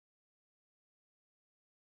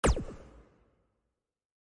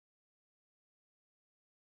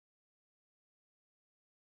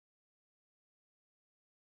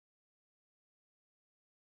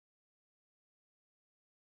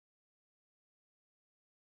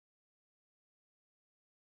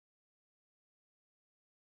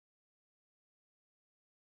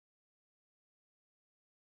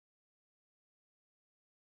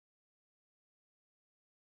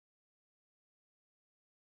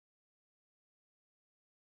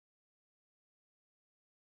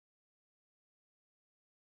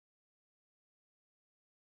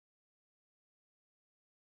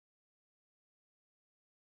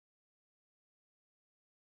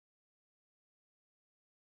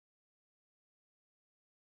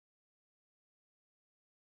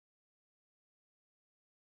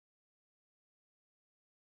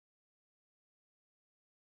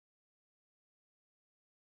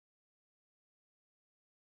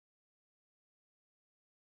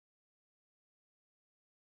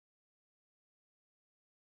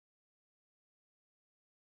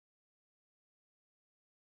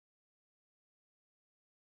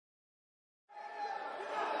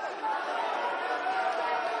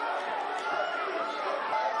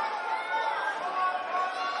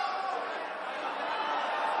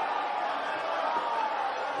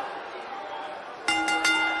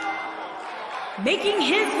 Making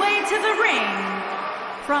his way to the ring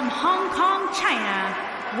from Hong Kong, China,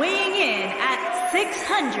 weighing in at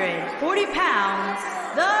 640 pounds,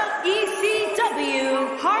 the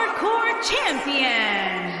ECW Hardcore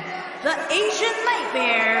Champion, the Asian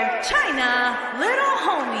Nightmare, China Little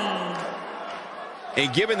Homie.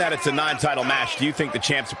 And given that it's a non-title match, do you think the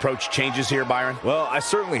champ's approach changes here, Byron? Well, I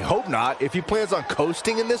certainly hope not. If he plans on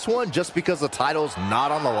coasting in this one just because the title's not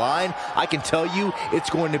on the line, I can tell you it's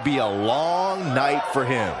going to be a long night for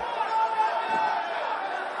him.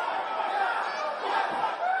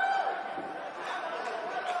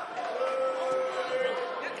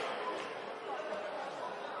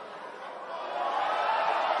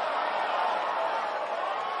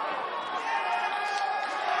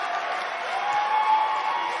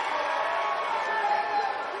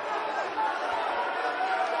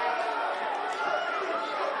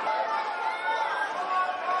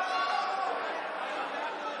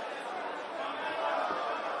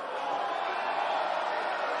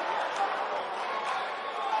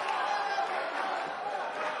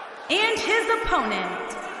 And his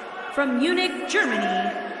opponent, from Munich,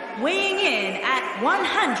 Germany, weighing in at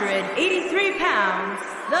 183 pounds,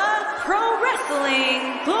 the Pro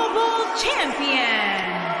Wrestling Global Champion,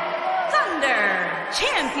 Thunder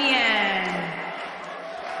Champion.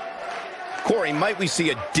 Corey, might we see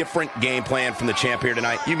a different game plan from the champ here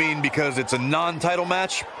tonight? You mean because it's a non-title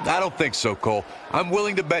match? I don't think so, Cole. I'm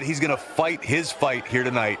willing to bet he's going to fight his fight here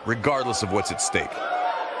tonight, regardless of what's at stake.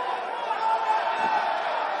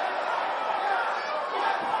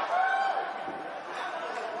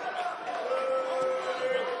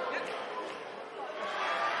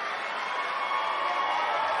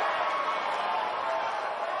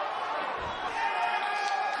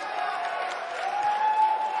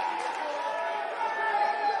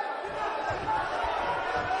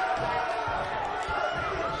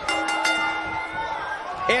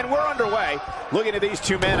 And we're underway. Looking at these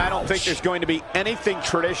two men, I don't think there's going to be anything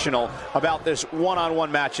traditional about this one-on-one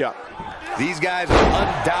matchup. These guys are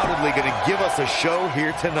undoubtedly going to give us a show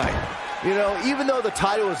here tonight. You know, even though the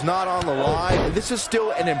title is not on the line, this is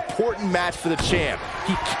still an important match for the champ.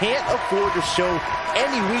 He can't afford to show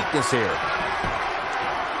any weakness here.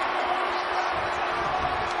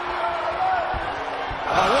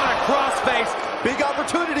 What a crossface. Big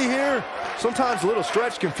opportunity here. Sometimes a little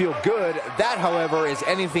stretch can feel good. That, however, is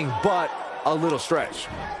anything but a little stretch.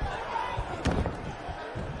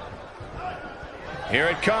 Here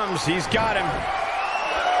it comes. He's got him.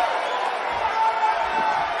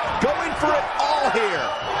 Going for it all here.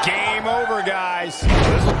 Game over, guys.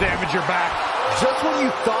 This will damage your back. Just when you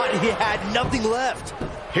thought he had nothing left.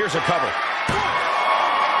 Here's a cover.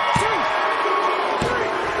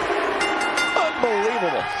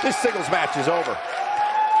 Unbelievable. This singles match is over.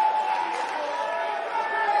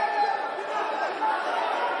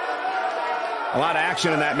 A lot of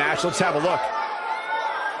action in that match. Let's have a look.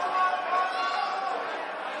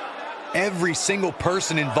 Every single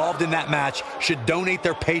person involved in that match should donate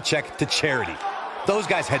their paycheck to charity. Those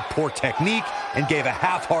guys had poor technique and gave a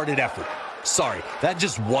half-hearted effort. Sorry, that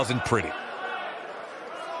just wasn't pretty.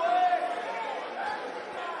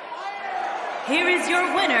 Here is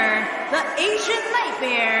your winner, the Asian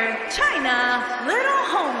Nightmare, China Little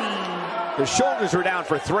Homie. The shoulders are down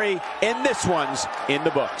for 3, and this one's in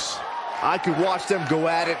the books. I could watch them go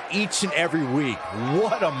at it each and every week.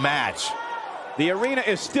 What a match. The arena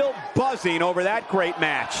is still buzzing over that great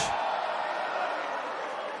match.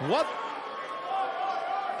 What?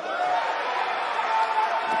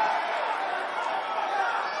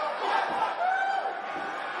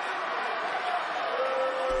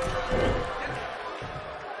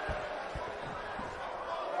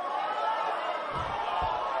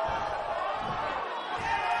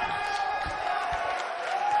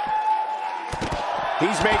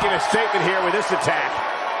 He's making a statement here with this attack.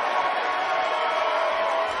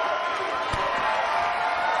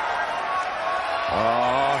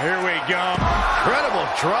 Oh, here we go. Incredible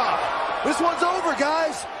drop. This one's over,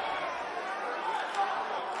 guys.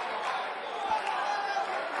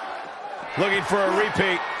 Looking for a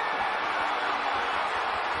repeat.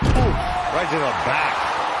 Ooh, Right to the back.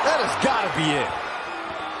 that has got to be it.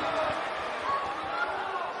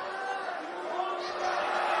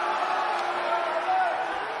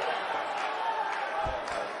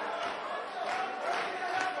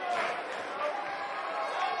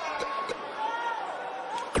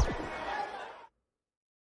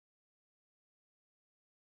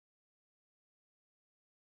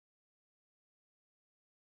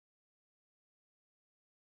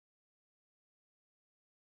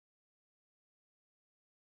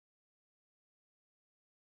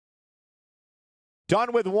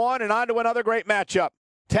 Done with one and on to another great matchup.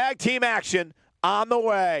 Tag team action on the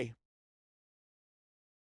way.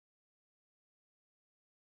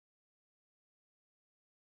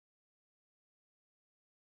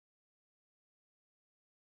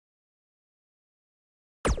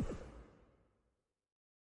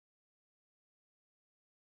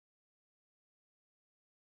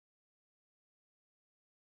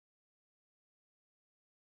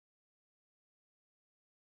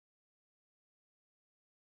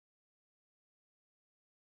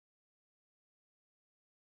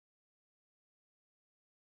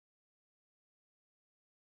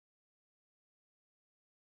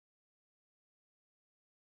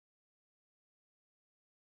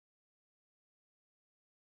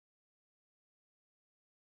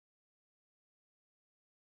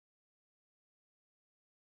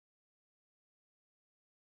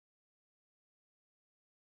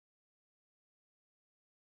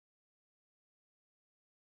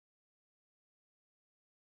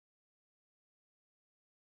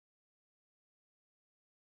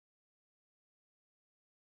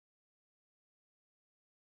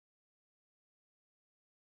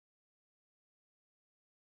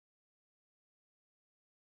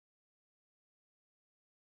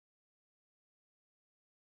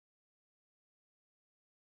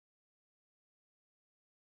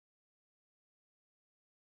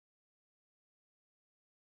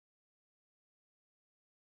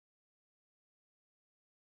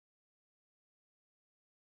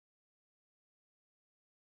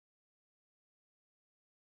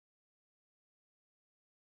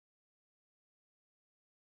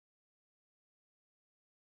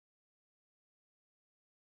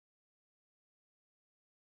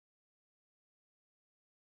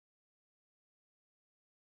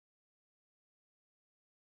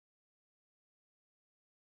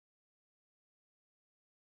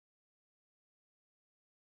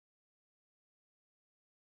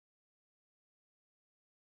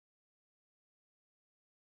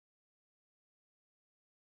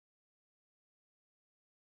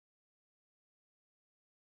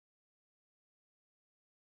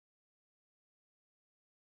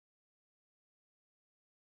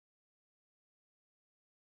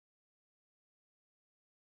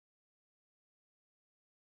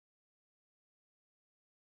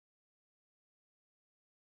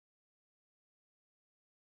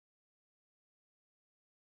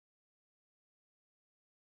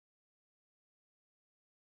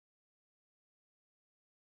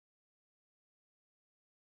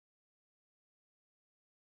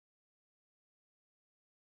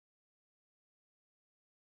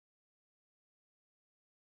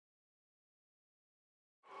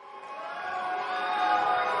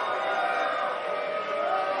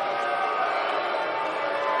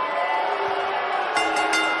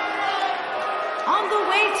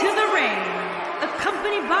 way to the ring,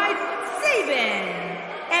 accompanied by Sabin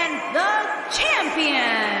and the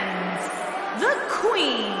champions, the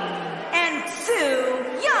Queen and Su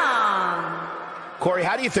Yung. Corey,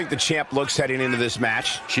 how do you think the champ looks heading into this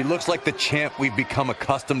match? She looks like the champ we've become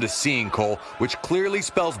accustomed to seeing, Cole, which clearly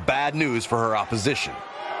spells bad news for her opposition.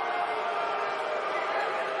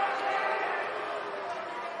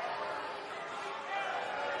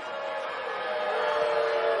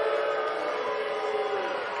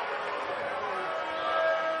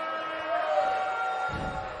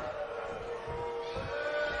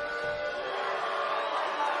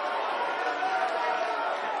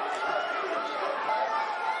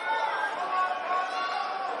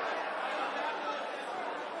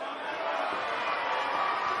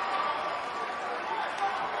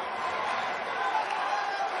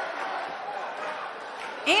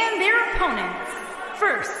 And their opponents,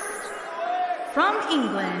 first, from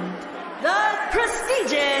England, the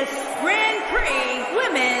prestigious Grand Prix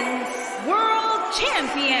Women's World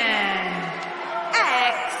Champion,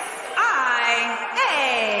 XIA.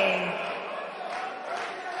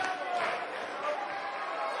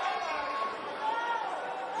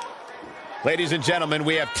 Ladies and gentlemen,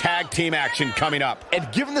 we have tag team action coming up.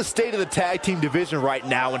 And given the state of the tag team division right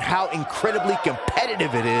now and how incredibly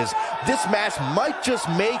competitive it is, this match might just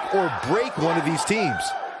make or break one of these teams.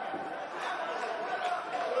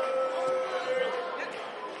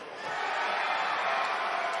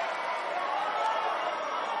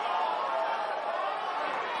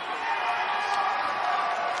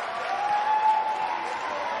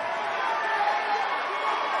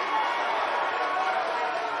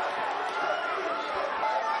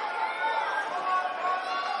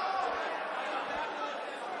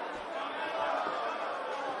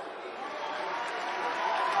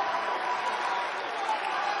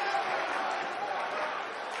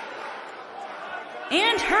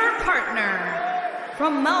 And her partner,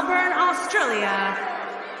 from Melbourne, Australia,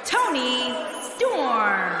 Toni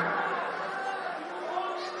Storm.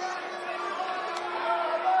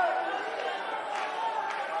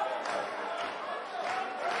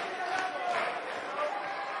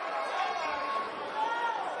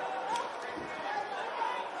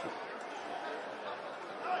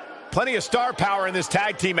 Plenty of star power in this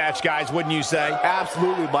tag team match, guys, wouldn't you say?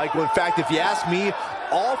 Absolutely, Michael. In fact, if you ask me,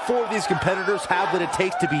 all four of these competitors have what it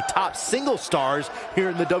takes to be top single stars here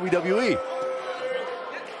in the WWE.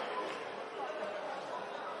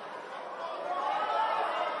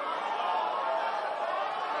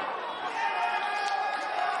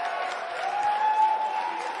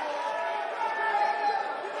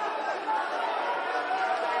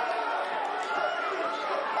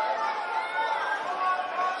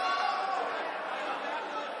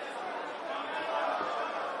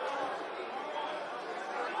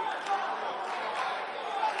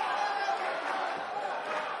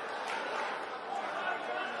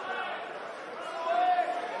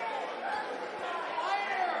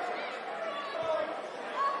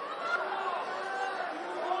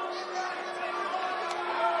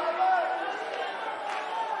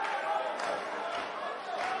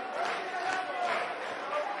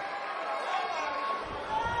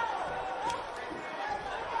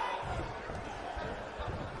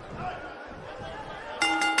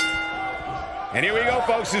 And here we go,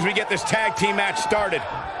 folks, as we get this tag team match started.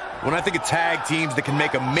 When I think of tag teams that can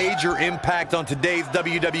make a major impact on today's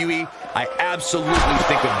WWE, I absolutely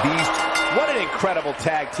think of these. What an incredible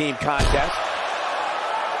tag team contest.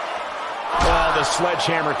 Oh, the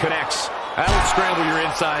sledgehammer connects. That'll scramble your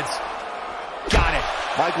insides. Got it.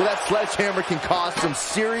 Michael, that sledgehammer can cause some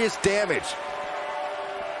serious damage.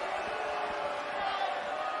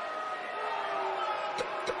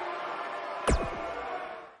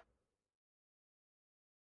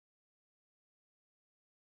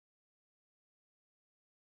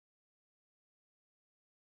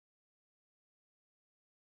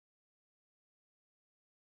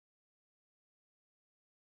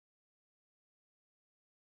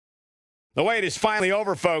 The wait is finally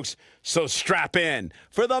over, folks, so strap in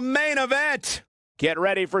for the main event. Get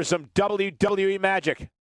ready for some WWE magic.